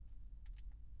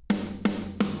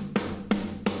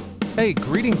Hey,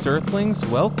 greetings, Earthlings.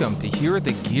 Welcome to Hear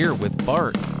the Gear with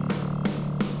Bark.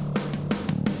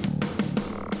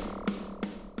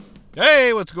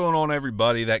 Hey, what's going on,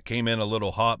 everybody? That came in a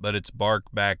little hot, but it's Bark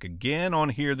back again on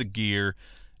Hear the Gear.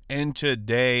 And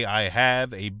today I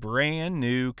have a brand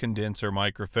new condenser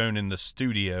microphone in the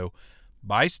studio.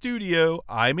 By studio,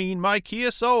 I mean my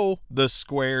Kia Soul, the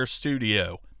Square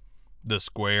Studio. The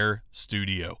Square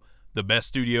Studio. The best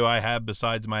studio I have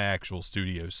besides my actual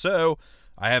studio. So,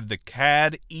 I have the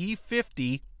CAD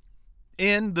E50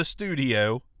 in the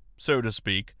studio, so to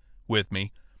speak, with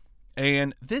me.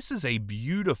 And this is a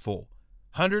beautiful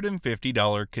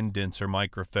 $150 condenser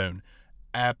microphone.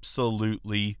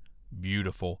 Absolutely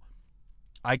beautiful.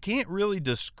 I can't really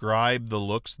describe the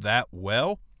looks that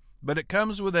well, but it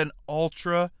comes with an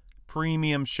ultra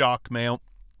premium shock mount.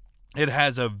 It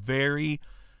has a very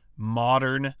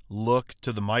modern look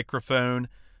to the microphone.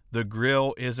 The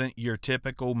grill isn't your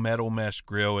typical metal mesh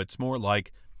grill. It's more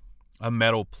like a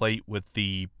metal plate with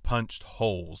the punched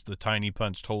holes, the tiny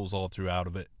punched holes all throughout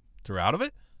of it. Throughout of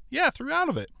it? Yeah, throughout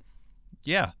of it.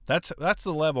 Yeah, that's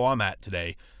the level I'm at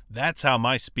today. That's how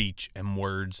my speech and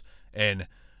words and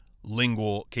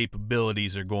lingual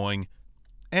capabilities are going.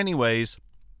 Anyways,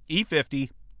 E50,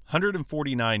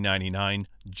 $149.99,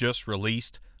 just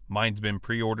released. Mine's been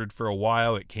pre-ordered for a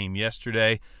while. It came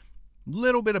yesterday.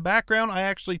 Little bit of background. I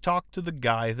actually talked to the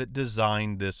guy that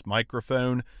designed this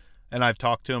microphone, and I've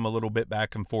talked to him a little bit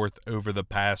back and forth over the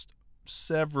past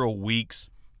several weeks.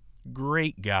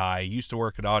 Great guy. Used to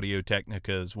work at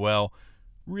Audio-Technica as well.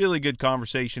 Really good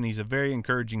conversation. He's a very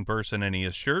encouraging person, and he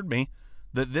assured me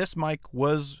that this mic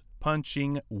was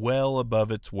punching well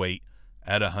above its weight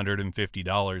at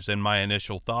 $150. And my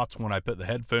initial thoughts when I put the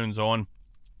headphones on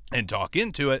and talk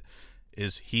into it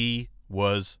is he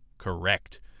was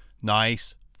correct.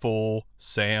 Nice, full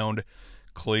sound,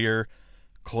 clear,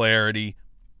 clarity,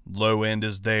 low end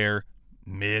is there,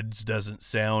 mids doesn't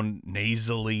sound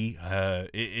nasally.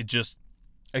 It just,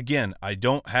 again, I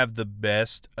don't have the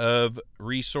best of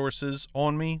resources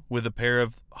on me with a pair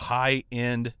of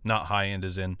high-end, not high-end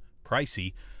as in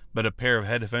pricey, but a pair of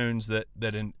headphones that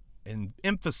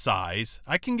emphasize,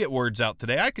 I can get words out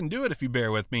today, I can do it if you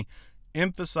bear with me,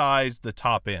 emphasize the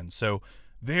top end. So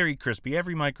very crispy.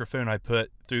 Every microphone I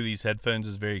put through these headphones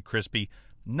is very crispy.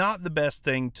 Not the best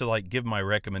thing to like give my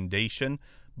recommendation,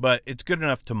 but it's good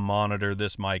enough to monitor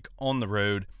this mic on the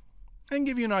road and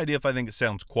give you an idea if I think it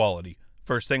sounds quality.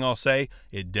 First thing I'll say,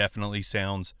 it definitely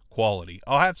sounds quality.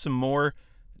 I'll have some more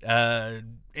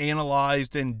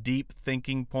analyzed and deep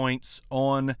thinking points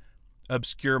on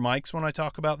obscure mics when I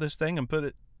talk about this thing and put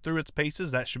it through its paces.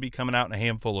 That should be coming out in a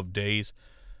handful of days.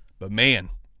 But man,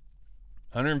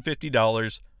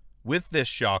 $150 with this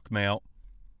shock mount,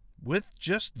 with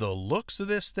just the looks of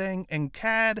this thing. And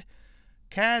CAD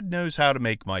knows how to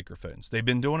make microphones. They've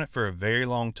been doing it for a very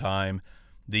long time.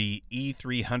 The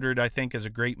E300, I think, is a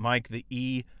great mic. The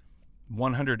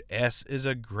E100S is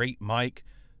a great mic.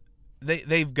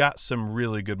 They've got some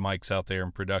really good mics out there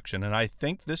in production, and I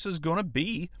think this is going to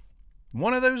be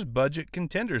one of those budget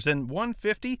contenders. And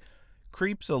 $150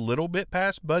 creeps a little bit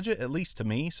past budget, at least to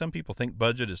me. Some people think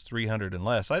budget is $300 and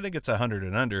less. I think it's $100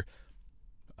 and under.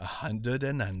 $100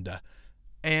 and under.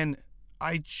 And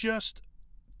I just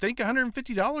think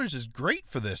 $150 is great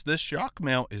for this. This shock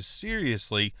mount is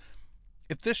seriously,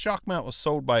 if this shock mount was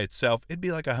sold by itself, it'd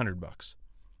be like $100.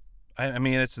 I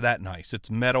mean, it's that nice. It's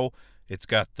metal. It's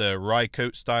got the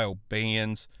Rycote style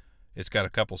bands. It's got a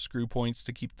couple screw points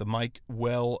to keep the mic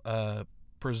well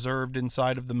preserved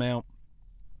inside of the mount.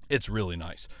 It's really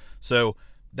nice. So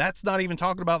that's not even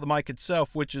talking about the mic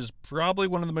itself, which is probably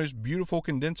one of the most beautiful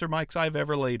condenser mics I've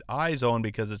ever laid eyes on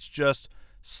because it's just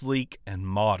sleek and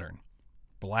modern.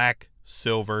 Black,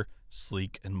 silver,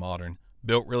 sleek, and modern.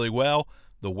 Built really well.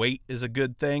 The weight is a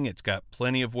good thing. It's got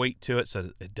plenty of weight to it, so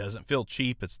it doesn't feel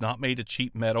cheap. It's not made of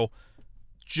cheap metal.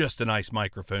 Just a nice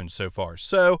microphone so far.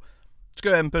 So let's go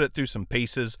ahead and put it through some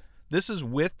paces. This is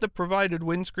with the provided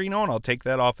windscreen on. I'll take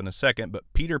that off in a second, but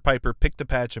Peter Piper picked a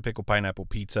patch of pickle pineapple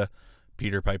pizza.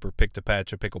 Peter Piper picked a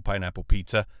patch of pickle pineapple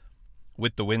pizza.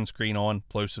 With the windscreen on,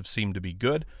 plosives seem to be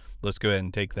good. Let's go ahead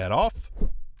and take that off.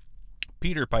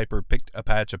 Peter Piper picked a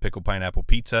patch of pickle pineapple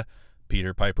pizza.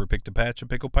 Peter Piper picked a patch of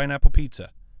pickle pineapple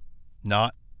pizza.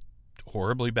 Not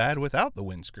horribly bad without the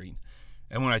windscreen.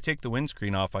 And when I take the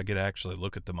windscreen off, I get to actually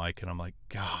look at the mic, and I'm like,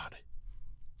 God,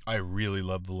 I really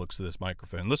love the looks of this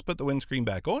microphone. Let's put the windscreen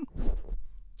back on.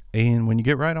 And when you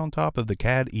get right on top of the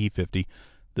CAD E50,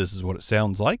 this is what it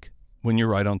sounds like when you're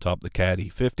right on top of the CAD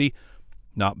E50.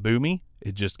 Not boomy.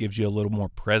 It just gives you a little more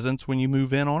presence when you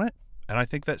move in on it. And I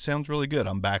think that sounds really good.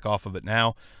 I'm back off of it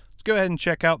now. let's go ahead and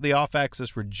check out the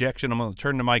off-axis rejection. I'm going to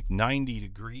turn the mic 90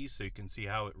 degrees so you can see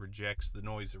how it rejects the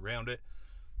noise around it.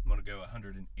 I'm going to go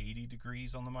 180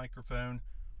 degrees on the microphone,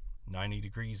 90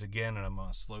 degrees again, and I'm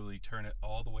going to slowly turn it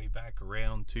all the way back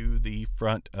around to the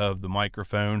front of the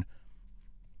microphone.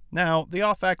 Now, the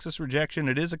off-axis rejection,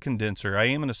 it is a condenser. I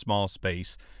am in a small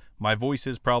space. My voice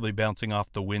is probably bouncing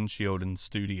off the windshield in the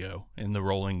studio, in the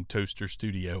rolling toaster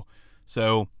studio.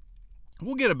 So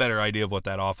we'll get a better idea of what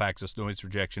that off-axis noise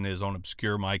rejection is on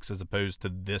obscure mics as opposed to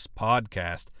this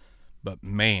podcast. But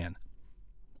man,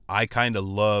 I kind of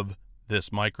love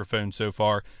this microphone so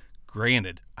far.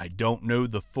 Granted, I don't know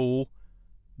the full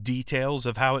details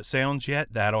of how it sounds yet.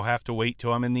 That'll have to wait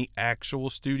till I'm in the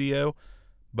actual studio.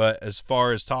 But as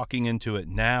far as talking into it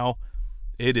now,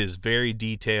 it is very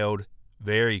detailed,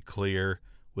 very clear,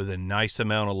 with a nice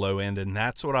amount of low end, and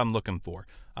that's what I'm looking for.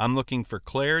 I'm looking for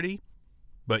clarity,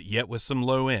 but yet with some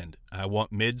low end. I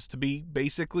want mids to be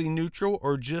basically neutral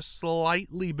or just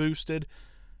slightly boosted,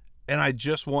 and I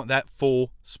just want that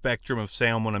full spectrum of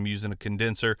sound when I'm using a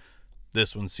condenser.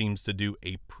 This one seems to do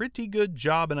a pretty good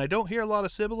job, and I don't hear a lot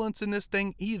of sibilance in this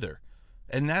thing either.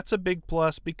 And that's a big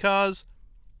plus because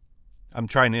I'm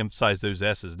trying to emphasize those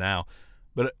S's now.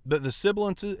 But the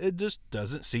sibilance, it just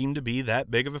doesn't seem to be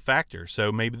that big of a factor.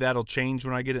 So maybe that'll change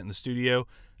when I get it in the studio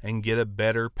and get a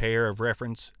better pair of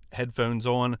reference headphones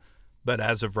on. But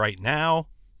as of right now,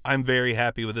 I'm very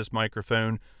happy with this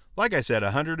microphone. Like I said,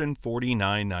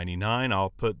 $149.99. I'll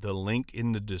put the link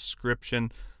in the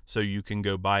description so you can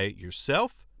go buy it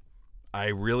yourself. I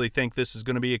really think this is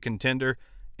going to be a contender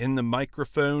in the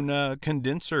microphone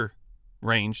condenser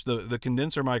range, the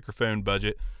condenser microphone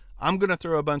budget. I'm going to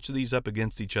throw a bunch of these up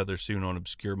against each other soon on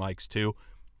obscure mics too.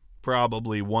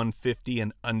 Probably 150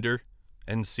 and under,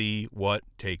 and see what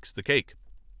takes the cake.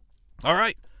 All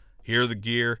right, here are the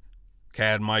gear.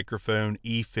 CAD microphone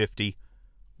E50.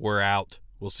 We're out.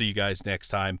 We'll see you guys next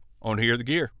time on Hear the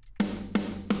Gear.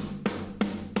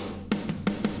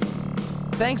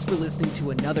 Thanks for listening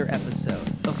to another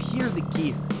episode of Hear the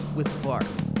Gear with Bark.